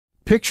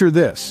Picture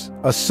this,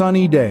 a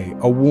sunny day,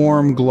 a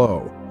warm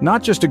glow.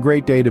 Not just a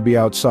great day to be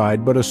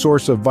outside, but a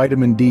source of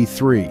vitamin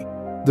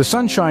D3. The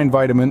sunshine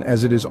vitamin,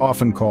 as it is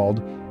often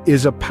called,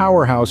 is a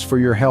powerhouse for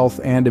your health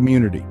and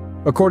immunity.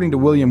 According to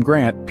William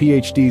Grant,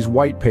 PhD's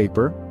white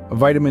paper, a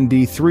vitamin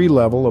D3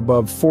 level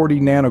above 40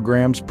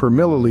 nanograms per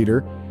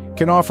milliliter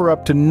can offer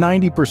up to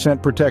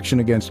 90%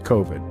 protection against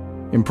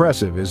COVID.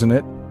 Impressive, isn't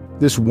it?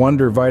 This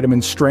wonder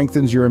vitamin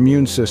strengthens your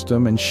immune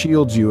system and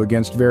shields you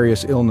against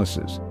various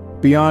illnesses.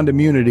 Beyond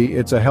immunity,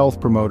 it's a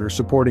health promoter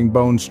supporting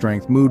bone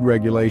strength, mood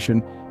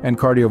regulation, and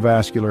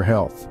cardiovascular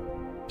health.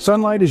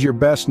 Sunlight is your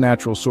best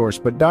natural source,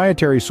 but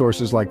dietary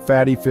sources like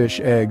fatty fish,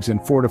 eggs,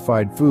 and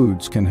fortified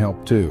foods can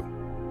help too.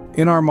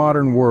 In our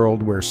modern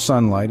world, where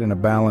sunlight and a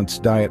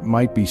balanced diet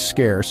might be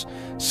scarce,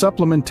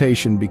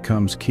 supplementation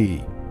becomes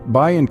key.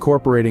 By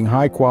incorporating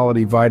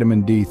high-quality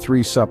vitamin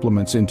D3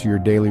 supplements into your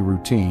daily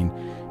routine,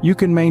 you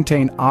can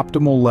maintain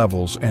optimal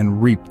levels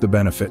and reap the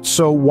benefits.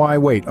 So why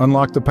wait?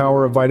 Unlock the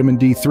power of vitamin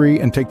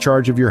D3 and take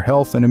charge of your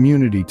health and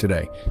immunity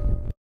today.